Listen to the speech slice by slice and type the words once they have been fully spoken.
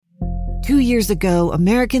2 years ago,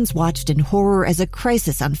 Americans watched in horror as a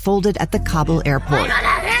crisis unfolded at the Kabul airport.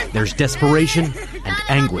 There's desperation and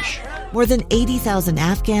anguish. More than 80,000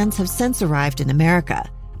 Afghans have since arrived in America,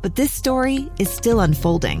 but this story is still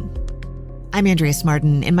unfolding. I'm Andrea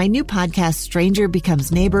Martin. In my new podcast, Stranger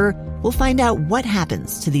Becomes Neighbor, we'll find out what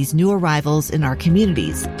happens to these new arrivals in our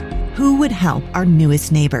communities. Who would help our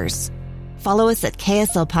newest neighbors? Follow us at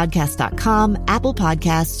kslpodcast.com, Apple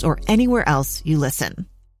Podcasts, or anywhere else you listen.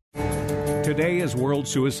 Today is World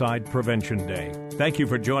Suicide Prevention Day. Thank you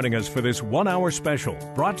for joining us for this one-hour special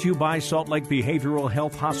brought to you by Salt Lake Behavioral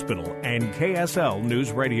Health Hospital and KSL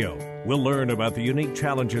News Radio. We'll learn about the unique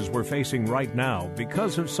challenges we're facing right now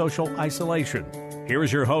because of social isolation. Here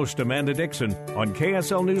is your host, Amanda Dixon, on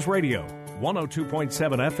KSL News Radio, 102.7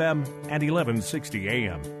 FM and 1160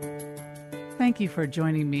 AM. Thank you for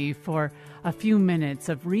joining me for a few minutes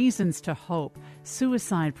of Reasons to Hope,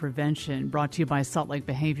 Suicide Prevention, brought to you by Salt Lake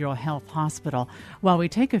Behavioral Health Hospital, while we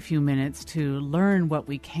take a few minutes to learn what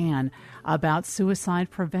we can about suicide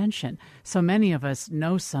prevention. So many of us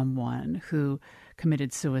know someone who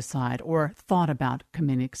committed suicide or thought about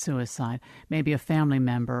committing suicide, maybe a family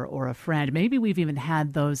member or a friend. Maybe we've even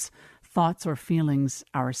had those thoughts or feelings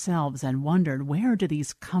ourselves and wondered, where do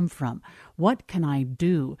these come from? What can I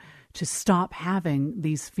do to stop having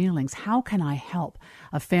these feelings? How can I help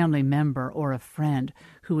a family member or a friend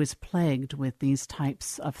who is plagued with these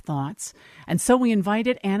types of thoughts? And so we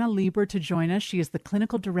invited Anna Lieber to join us. She is the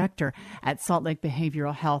clinical director at Salt Lake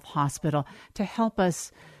Behavioral Health Hospital to help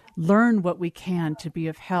us learn what we can to be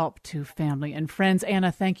of help to family and friends.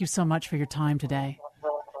 Anna, thank you so much for your time today.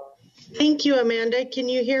 Thank you, Amanda. Can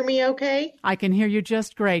you hear me okay? I can hear you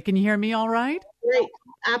just great. Can you hear me all right? Great.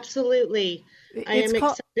 Absolutely. I am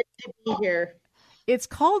excited to be here. It's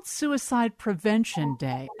called Suicide Prevention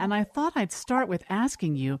Day, and I thought I'd start with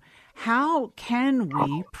asking you, how can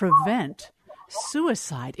we prevent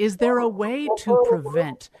suicide? Is there a way to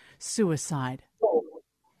prevent suicide?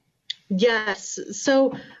 Yes.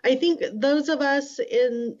 So I think those of us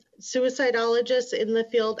suicidologists in the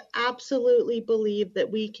field absolutely believe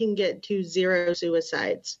that we can get to zero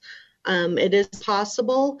suicides. It is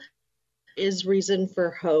possible, is reason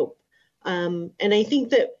for hope. And I think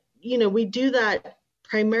that, we do that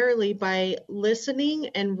primarily by listening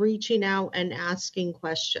and reaching out and asking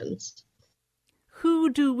questions. Who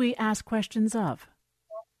do we ask questions of?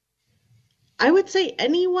 I would say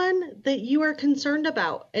anyone that you are concerned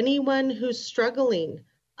about, anyone who's struggling,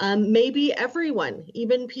 maybe everyone,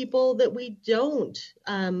 even people that we don't,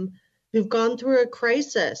 who've gone through a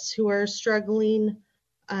crisis, who are struggling,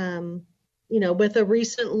 with a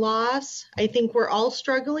recent loss. I think we're all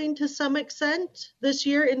struggling to some extent this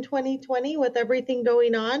year in 2020 with everything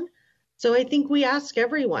going on. So I think we ask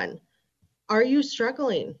everyone, are you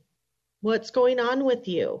struggling? What's going on with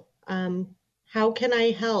you? How can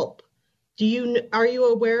I help? Are you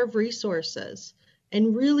aware of resources?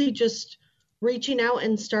 And really just reaching out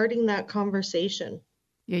and starting that conversation.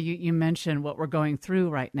 Yeah, you mentioned what we're going through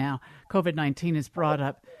right now. COVID-19 has brought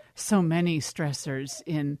up so many stressors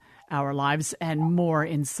in our lives and more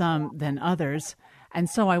in some than others. And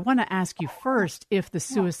so I want to ask you first if the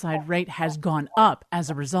suicide rate has gone up as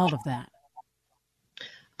a result of that.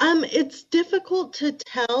 It's difficult to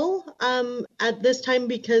tell at this time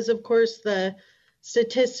because, of course, the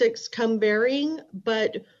statistics come varying,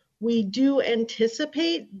 but we do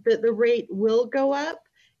anticipate that the rate will go up.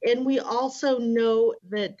 And we also know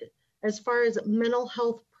that as far as mental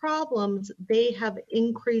health problems, they have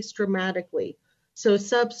increased dramatically. So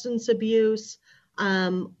substance abuse,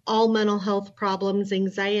 all mental health problems,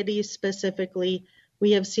 anxiety specifically,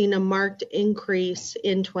 we have seen a marked increase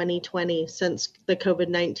in 2020 since the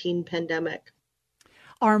COVID-19 pandemic.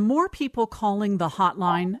 Are more people calling the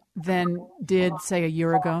hotline than did, say, a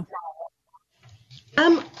year ago?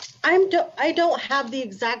 I don't have the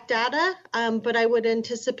exact data, but I would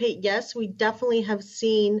anticipate, yes, we definitely have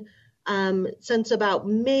seen since about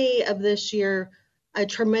May of this year, a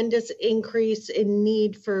tremendous increase in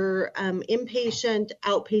need for inpatient,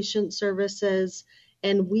 outpatient services,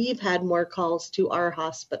 and we've had more calls to our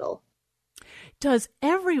hospital. Does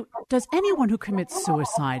anyone who commits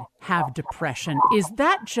suicide have depression? Is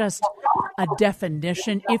that just a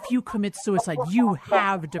definition? If you commit suicide, you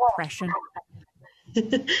have depression?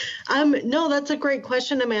 No, that's a great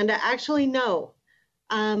question, Amanda. Actually, no.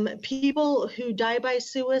 People who die by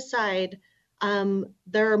suicide,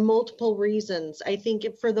 there are multiple reasons. I think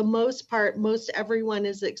for the most part, most everyone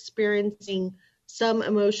is experiencing some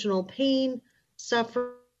emotional pain,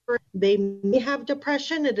 suffering. They may have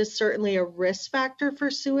depression. It is certainly a risk factor for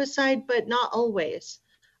suicide, but not always.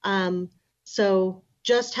 So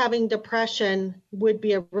just having depression would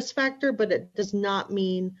be a risk factor, but it does not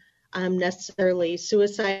mean necessarily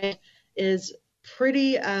suicide is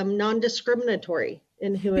pretty non-discriminatory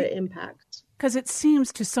in who it impacts. Because it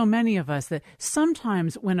seems to so many of us that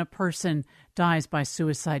sometimes when a person dies by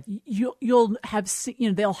suicide, you'll have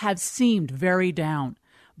they'll have seemed very down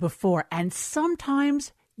before, and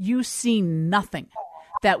sometimes you see nothing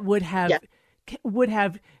that would have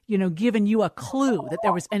given you a clue that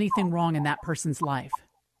there was anything wrong in that person's life.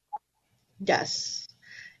 Yes.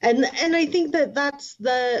 And I think that that's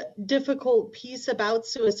the difficult piece about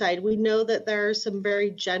suicide. We know that there are some very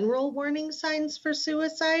general warning signs for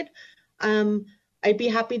suicide. I'd be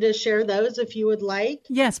happy to share those if you would like.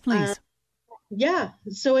 Yes, please.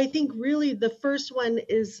 So I think really the first one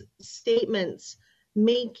is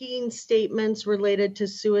making statements related to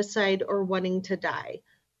suicide or wanting to die.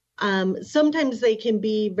 Sometimes they can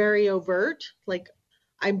be very overt, like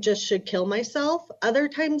I just should kill myself. Other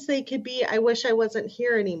times they could be, I wish I wasn't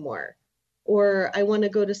here anymore, or I want to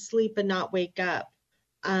go to sleep and not wake up.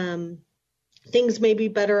 Things may be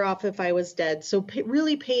better off if I was dead. So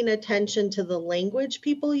really paying attention to the language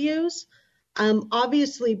people use.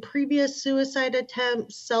 Obviously, previous suicide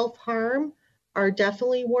attempts, self-harm are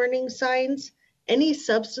definitely warning signs. Any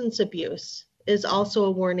substance abuse is also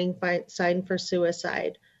a warning sign for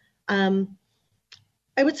suicide. I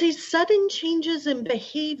would say sudden changes in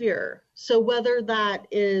behavior. So whether that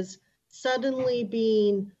is suddenly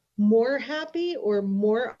being more happy or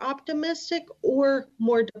more optimistic or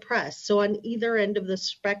more depressed. So on either end of the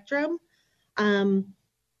spectrum, and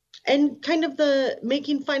kind of the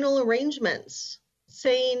making final arrangements,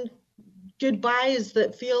 saying goodbyes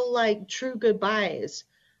that feel like true goodbyes,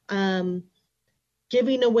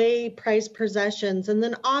 giving away prized possessions, and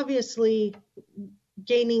then obviously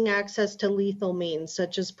gaining access to lethal means,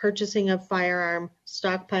 such as purchasing a firearm,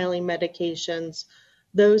 stockpiling medications.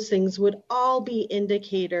 Those things would all be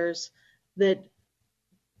indicators that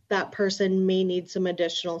that person may need some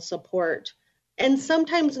additional support. And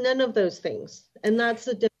sometimes none of those things. And that's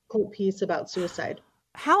the difficult piece about suicide.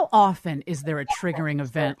 How often is there a triggering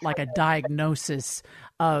event like a diagnosis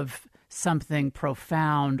of something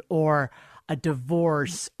profound or a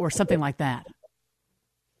divorce or something like that?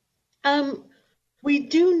 We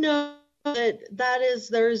do know that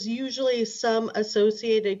there's usually some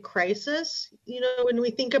associated crisis. When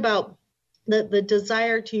we think about the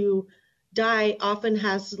desire to die often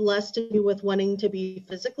has less to do with wanting to be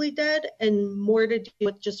physically dead and more to do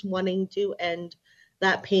with just wanting to end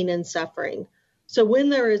that pain and suffering. So when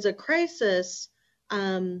there is a crisis,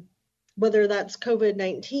 whether that's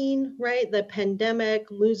COVID-19, right, the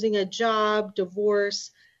pandemic, losing a job,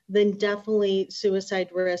 divorce, then definitely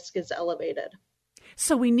suicide risk is elevated.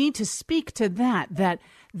 So we need to speak to that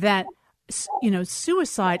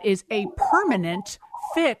suicide is a permanent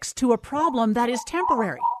fix to a problem that is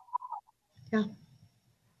temporary. Yeah.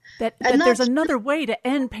 That there's another way to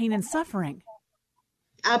end pain and suffering.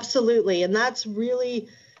 Absolutely. And that's really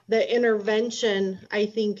the intervention I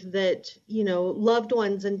think that, loved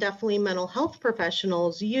ones and definitely mental health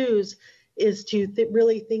professionals use is to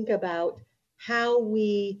really think about how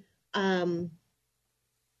we,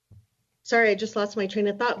 sorry, I just lost my train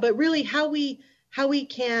of thought, but really how we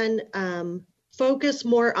can focus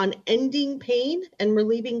more on ending pain and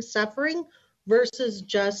relieving suffering versus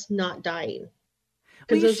just not dying.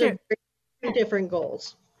 Because those are very different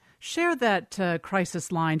goals. Share that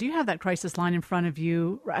crisis line. Do you have that crisis line in front of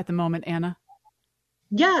you at the moment, Anna?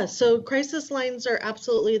 Yeah, so crisis lines are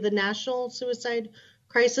absolutely the National Suicide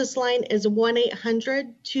Crisis Line is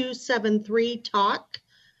 1-800-273-TALK.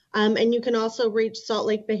 And you can also reach Salt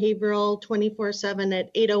Lake Behavioral 24/7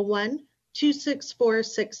 at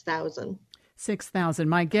 801-264-6000. 6000.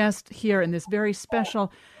 My guest here in this very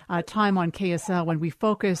special time on KSL when we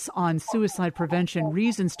focus on suicide prevention,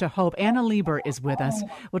 reasons to hope. Anna Lieber is with us.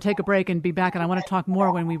 We'll take a break and be back, and I want to talk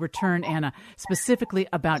more when we return, Anna, specifically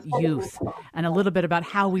about youth and a little bit about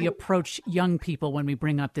how we approach young people when we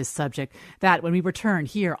bring up this subject. That when we return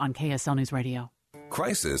here on KSL News Radio.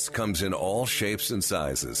 Crisis comes in all shapes and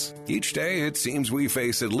sizes. Each day, it seems we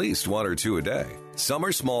face at least one or two a day. Some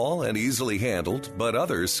are small and easily handled, but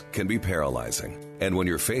others can be paralyzing. And when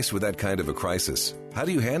you're faced with that kind of a crisis, how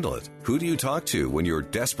do you handle it? Who do you talk to when you're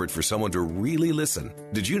desperate for someone to really listen?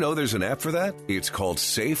 Did you know there's an app for that? It's called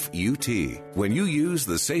Safe UT. When you use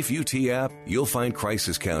the Safe UT app, you'll find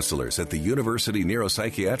crisis counselors at the University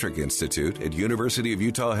Neuropsychiatric Institute at University of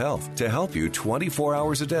Utah Health to help you 24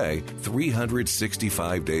 hours a day,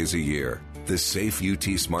 365 days a year. The Safe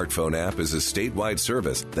UT smartphone app is a statewide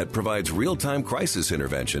service that provides real-time crisis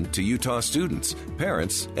intervention to Utah students,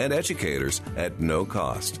 parents, and educators at no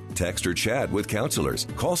cost. Text or chat with counselors,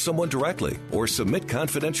 call someone directly, or submit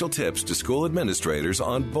confidential tips to school administrators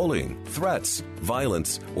on bullying, threats,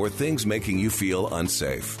 violence, or things making you feel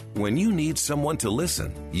unsafe. When you need someone to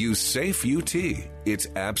listen, use Safe UT. It's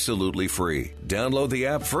absolutely free. Download the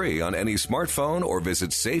app free on any smartphone or visit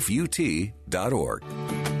safeut.org.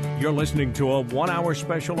 You're listening to a 1-hour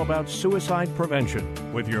special about suicide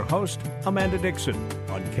prevention with your host, Amanda Dixon,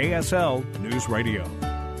 on KSL News Radio.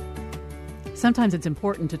 Sometimes it's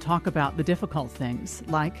important to talk about the difficult things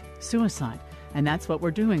like suicide. And that's what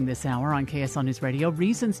we're doing this hour on KSL News Radio.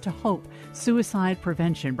 Reasons to Hope, Suicide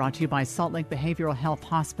Prevention, brought to you by Salt Lake Behavioral Health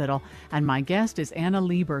Hospital. And my guest is Anna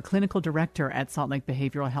Lieber, Clinical Director at Salt Lake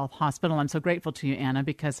Behavioral Health Hospital. I'm so grateful to you, Anna,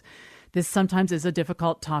 because this sometimes is a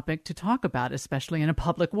difficult topic to talk about, especially in a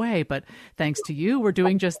public way. But thanks to you, we're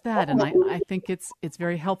doing just that. And I think it's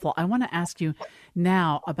very helpful. I want to ask you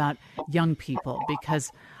now about young people,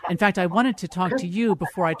 because, in fact, I wanted to talk to you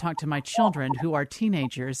before I talk to my children who are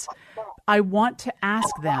teenagers. I want to ask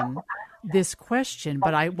them this question,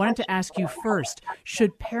 but I wanted to ask you first.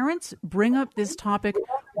 Should parents bring up this topic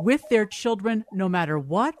with their children no matter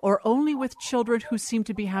what, or only with children who seem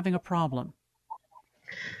to be having a problem?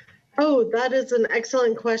 Oh, that is an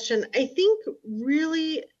excellent question. I think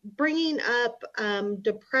really bringing up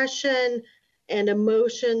depression and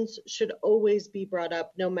emotions should always be brought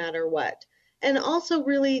up no matter what. And also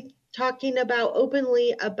really talking about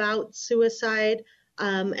openly about suicide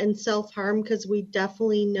and self-harm, because we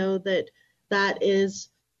definitely know that that is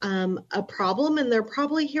a problem, and they're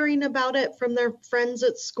probably hearing about it from their friends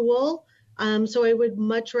at school. So I would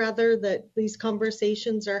much rather that these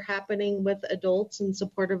conversations are happening with adults and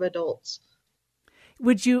supportive adults.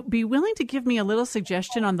 Would you be willing to give me a little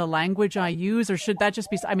suggestion on the language I use, or should that just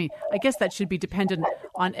be, I guess that should be dependent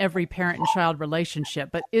on every parent and child relationship,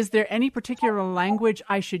 but is there any particular language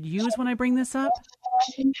I should use when I bring this up?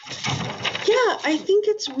 Yeah, I think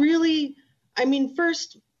it's really,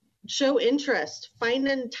 first, show interest. Find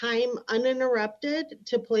a time uninterrupted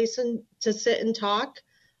to sit and talk,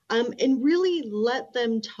 and really let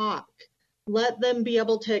them talk. Let them be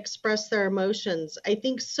able to express their emotions. I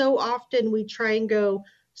think so often we try and go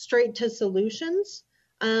straight to solutions,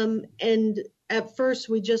 and at first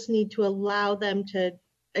we just need to allow them to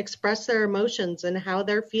express their emotions and how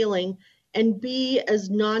they're feeling, and be as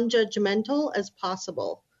non-judgmental as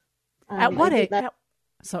possible. At what age?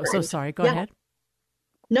 So sorry. Go ahead.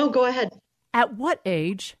 No, go ahead. At what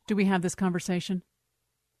age do we have this conversation?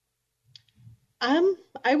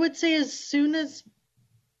 I would say as soon as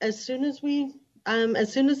they're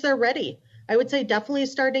ready. I would say definitely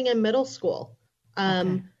starting in middle school.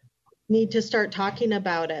 Okay. Need to start talking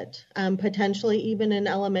about it. Potentially even in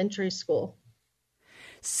elementary school.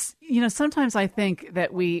 Sometimes I think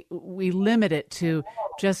that we limit it to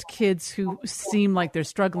just kids who seem like they're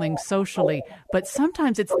struggling socially, but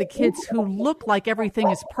sometimes it's the kids who look like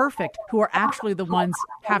everything is perfect who are actually the ones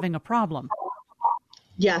having a problem.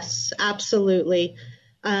 Yes, absolutely.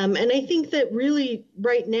 And I think that really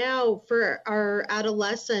right now for our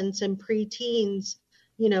adolescents and preteens,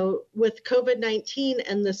 with COVID-19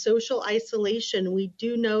 and the social isolation, we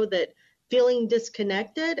do know that feeling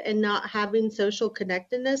disconnected and not having social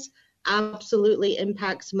connectedness absolutely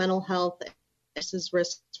impacts mental health and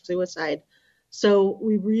risk of suicide. So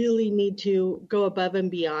we really need to go above and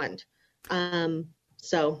beyond. How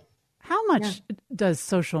much does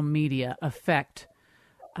social media affect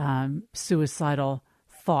suicidal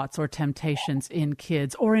thoughts or temptations in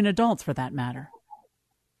kids or in adults for that matter?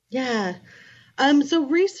 Yeah. So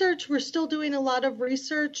we're still doing a lot of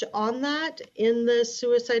research on that in the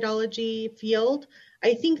suicidology field.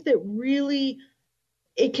 I think that really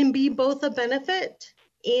it can be both a benefit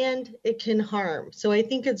and it can harm. So I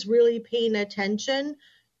think it's really paying attention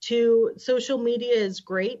to social media is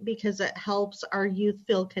great because it helps our youth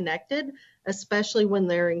feel connected, especially when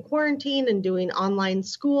they're in quarantine and doing online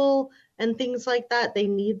school and things like that. They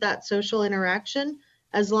need that social interaction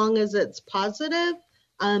as long as it's positive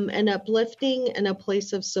and uplifting and a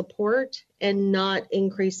place of support and not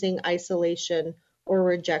increasing isolation or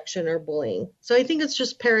rejection or bullying. So I think it's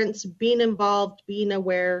just parents being involved, being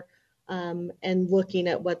aware, and looking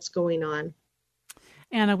at what's going on.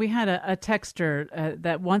 Anna, we had a texter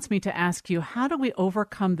that wants me to ask you, how do we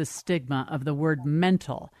overcome the stigma of the word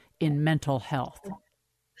mental in mental health?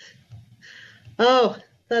 Oh,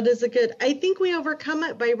 that is I think we overcome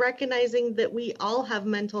it by recognizing that we all have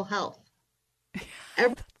mental health.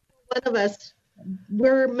 Every one of us,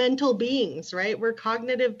 we're mental beings, right? We're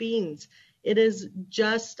cognitive beings. It is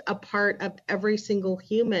just a part of every single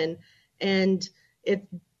human. And it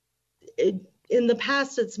in the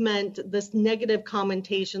past, it's meant this negative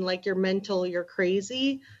connotation, like you're mental, you're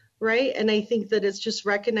crazy, right? And I think that it's just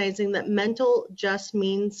recognizing that mental just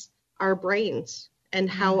means our brains and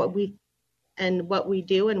how we and what we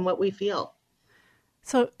do and what we feel.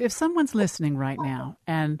 So if someone's listening right now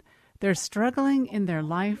and they're struggling in their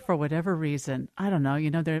life for whatever reason, I don't know,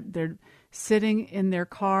 they're sitting in their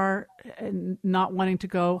car and not wanting to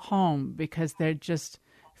go home because they just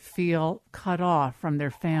feel cut off from their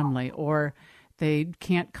family, or they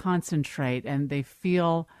can't concentrate and they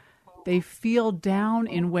feel down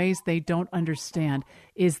in ways they don't understand.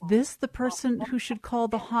 Is this the person who should call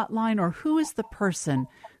the hotline, or who is the person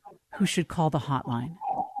who should call the hotline?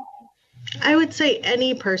 I would say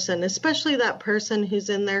any person, especially that person who's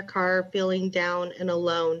in their car feeling down and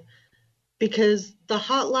alone, because the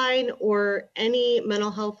hotline or any mental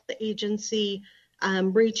health agency,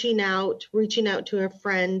 reaching out to a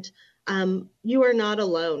friend, you are not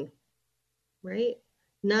alone, right?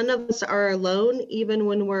 None of us are alone, even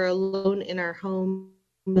when we're alone in our home.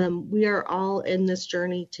 We are all in this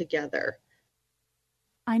journey together.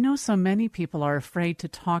 I know so many people are afraid to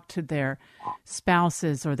talk to their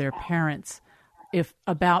spouses or their parents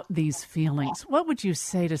about these feelings. What would you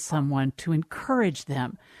say to someone to encourage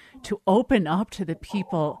them to open up to the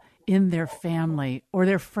people in their family or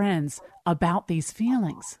their friends about these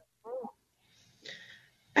feelings?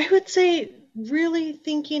 I would say really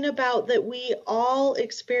thinking about that we all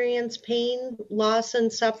experience pain, loss,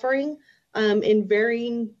 and suffering in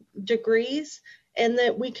varying degrees, and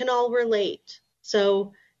that we can all relate.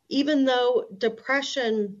 So even though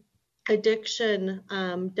depression, addiction,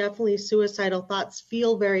 definitely suicidal thoughts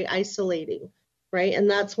feel very isolating, right? And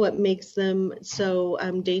that's what makes them so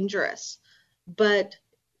dangerous. But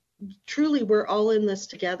truly, we're all in this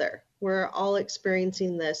together. We're all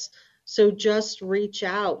experiencing this. So just reach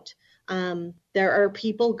out. There are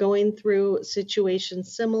people going through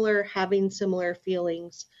situations similar, having similar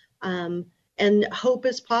feelings, and hope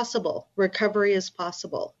is possible. Recovery is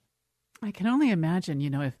possible. I can only imagine,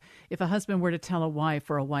 if a husband were to tell a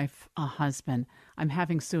wife or a wife a husband, I'm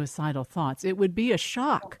having suicidal thoughts, it would be a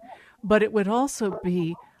shock, but it would also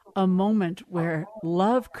be a moment where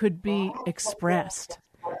love could be expressed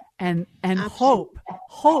and hope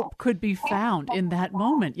could be found in that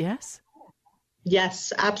moment, yes?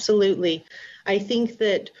 Yes, absolutely. I think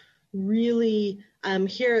that really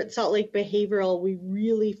here at Salt Lake Behavioral, we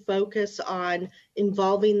really focus on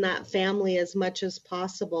involving that family as much as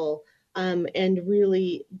possible. And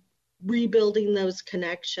really rebuilding those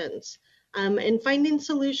connections and finding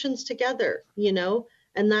solutions together,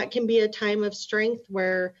 and that can be a time of strength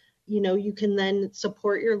where, you can then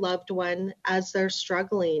support your loved one as they're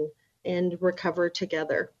struggling and recover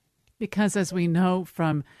together. Because as we know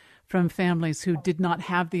from families who did not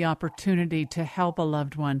have the opportunity to help a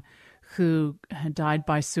loved one who died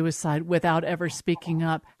by suicide without ever speaking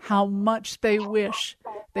up, how much they wish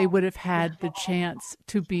they would have had the chance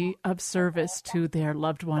to be of service to their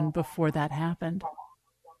loved one before that happened.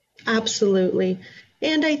 Absolutely.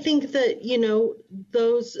 And I think that,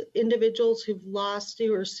 those individuals who've lost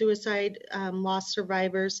to or suicide loss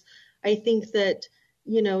survivors, I think that,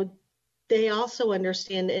 they also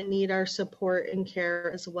understand and need our support and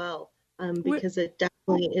care as well, because it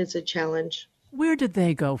definitely is a challenge. Where did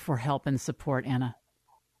they go for help and support, Anna?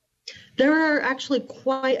 There are actually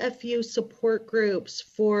quite a few support groups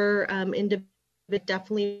for individuals.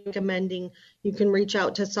 Definitely recommending you can reach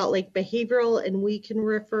out to Salt Lake Behavioral and we can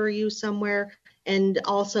refer you somewhere. And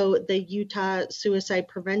also the Utah Suicide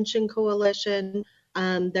Prevention Coalition.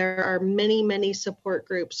 There are many, many support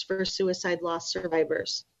groups for suicide loss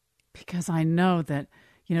survivors. Because I know that,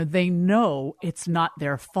 they know it's not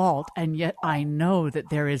their fault. And yet I know that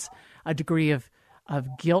there is a degree of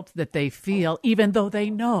guilt that they feel, even though they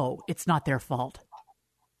know it's not their fault.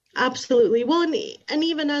 Absolutely. Well, and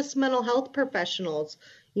even us mental health professionals,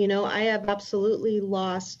 I have absolutely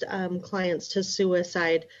lost clients to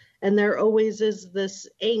suicide, and there always is this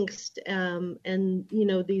angst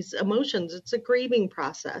and, these emotions. It's a grieving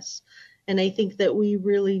process. And I think that we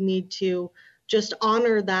really need to just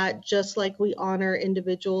honor that, just like we honor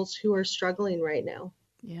individuals who are struggling right now.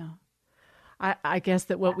 Yeah. I guess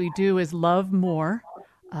that what we do is love more,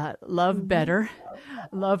 love better,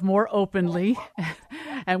 love more openly,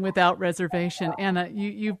 and without reservation. Anna,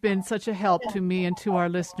 you've been such a help to me and to our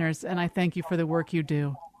listeners, and I thank you for the work you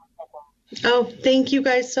do. Oh, thank you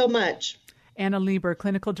guys so much. Anna Lieber,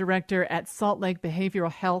 Clinical Director at Salt Lake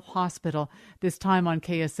Behavioral Health Hospital. This time on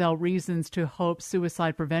KSL, Reasons to Hope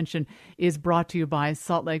Suicide Prevention is brought to you by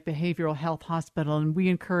Salt Lake Behavioral Health Hospital. And we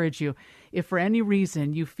encourage you, If for any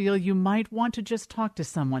reason you feel you might want to just talk to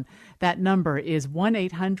someone, that number is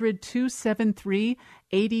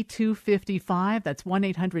 1-800-273-8255. That's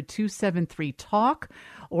 1-800-273-TALK.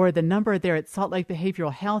 Or the number there at Salt Lake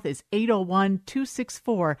Behavioral Health is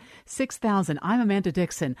 801-264-6000. I'm Amanda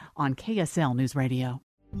Dixon on KSL News Radio.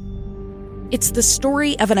 It's the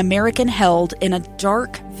story of an American held in a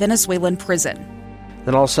dark Venezuelan prison.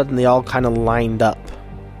 Then all of a sudden they all kind of lined up.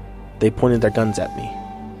 They pointed their guns at me.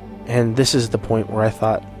 And this is the point where I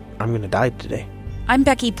thought, I'm going to die today. I'm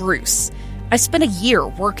Becky Bruce. I spent a year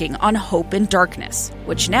working on Hope in Darkness,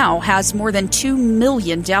 which now has more than 2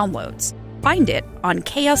 million downloads. Find it on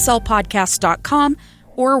kslpodcast.com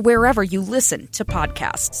or wherever you listen to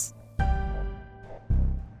podcasts.